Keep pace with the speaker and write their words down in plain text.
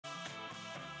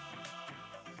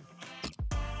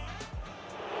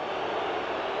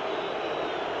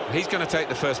He's going to take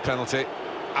the first penalty.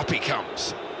 Up he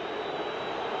comes.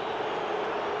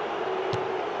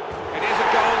 It is a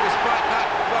goal despite that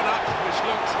run-up, which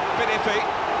looked a bit iffy.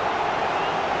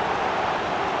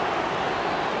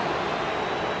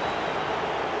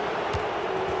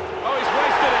 Oh, he's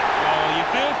wasted it. Oh, you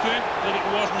feel for him that it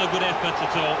wasn't a good effort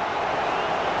at all.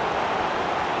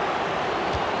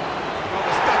 Well,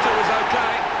 the stutter was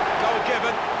okay. Goal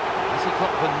given. Has he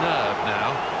got the nerve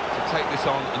now to take this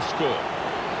on and score?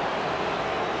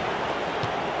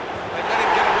 They let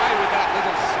him get away with that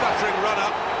little stuttering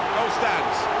run-up. Goal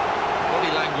stands.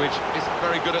 Body language isn't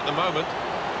very good at the moment.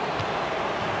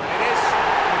 And it is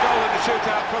a goal in the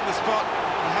shootout from the spot.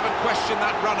 I haven't questioned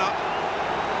that run-up.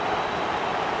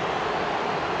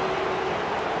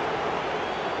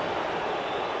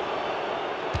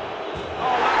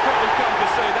 Oh, that's what we've come to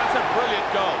see. That's a brilliant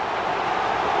goal.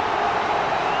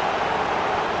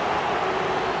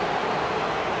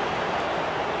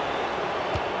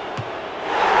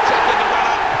 Checking the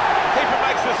run-up. Keeper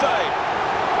makes the save.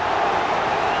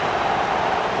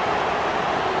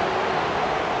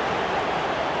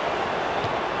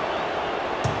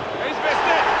 He's missed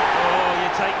it. Oh, you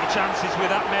take your chances with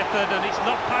that method and it's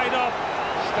not paid off.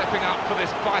 Stepping up for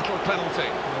this vital penalty.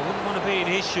 I wouldn't want to be in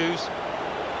his shoes.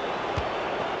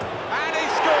 And he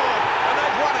scored, and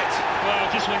they've won it. Well,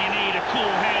 just when you need a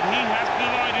cool head, he has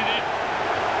provided it.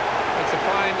 It's a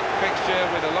fine fixture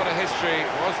with a lot of history.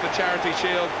 It was the Charity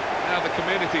Shield, now the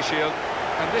Community Shield.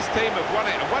 And this team have won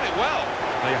it, and won it well.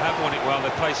 They have won it well,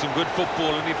 they've played some good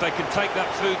football, and if they can take that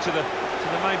through to the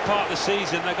main part of the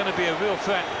season, they're going to be a real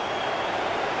threat.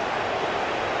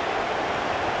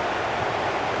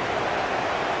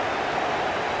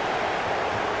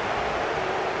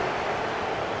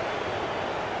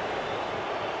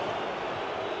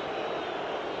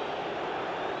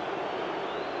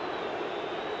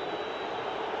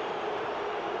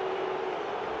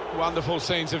 Wonderful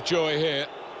scenes of joy here,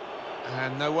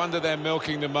 and no wonder they're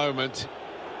milking the moment.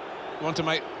 Want to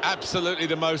make absolutely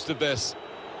the most of this.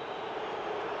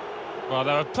 Well,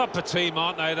 they're a proper team,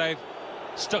 aren't they? They've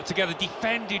stuck together,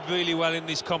 defended really well in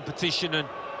this competition and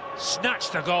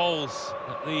snatched the goals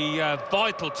at the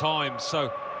vital times,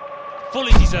 so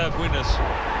fully deserved winners.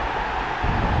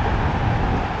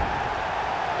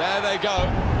 There they go.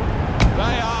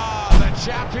 They are the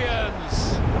champions.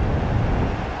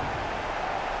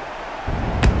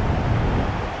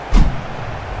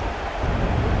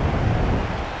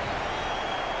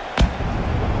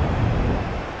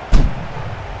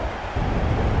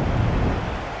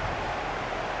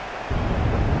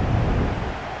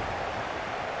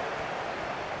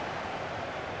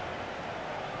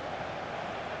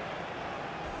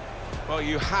 Well,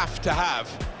 you have to have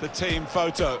the team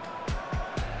photo.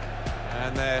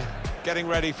 And they're getting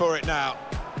ready for it now.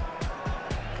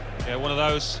 Yeah, one of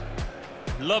those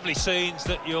lovely scenes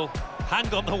that you'll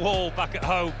hang on the wall back at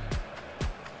home.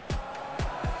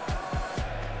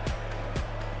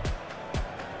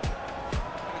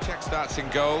 Czech starts in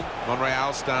goal.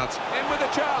 Monreal starts in with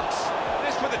a chance.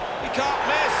 This with it. He can't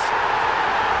miss.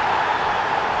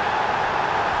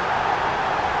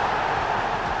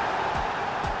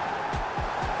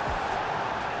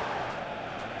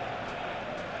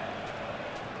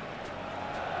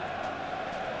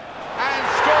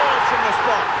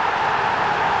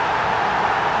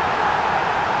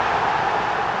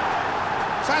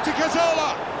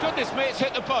 Cazorla! Goodness me, it's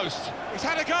hit the post. He's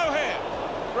had a go here.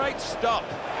 Great stop.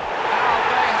 Now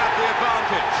they have the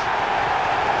advantage.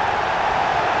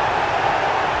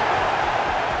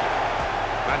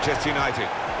 Manchester United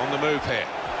on the move here.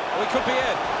 Oh, he could be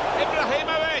in.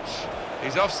 Ibrahimovic!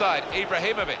 He's offside,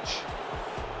 Ibrahimovic.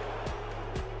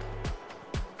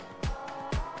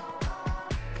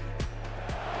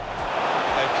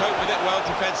 They've coped with it well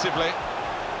defensively.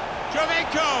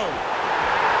 Jovinko!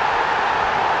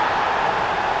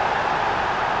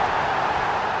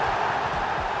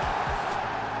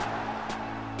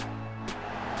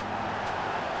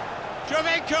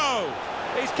 Jovinko!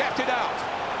 He's kept it out.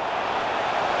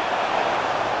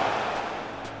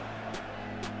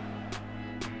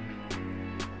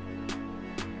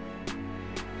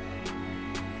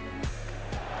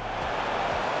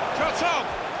 Shots on!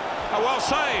 Oh, well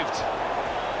saved.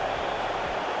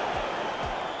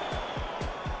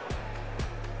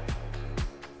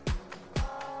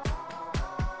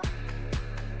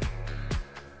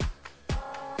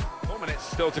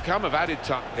 Still to come of added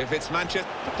time. If it's Manchester,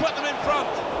 to put them in front.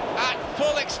 At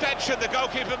full extension, the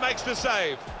goalkeeper makes the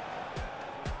save.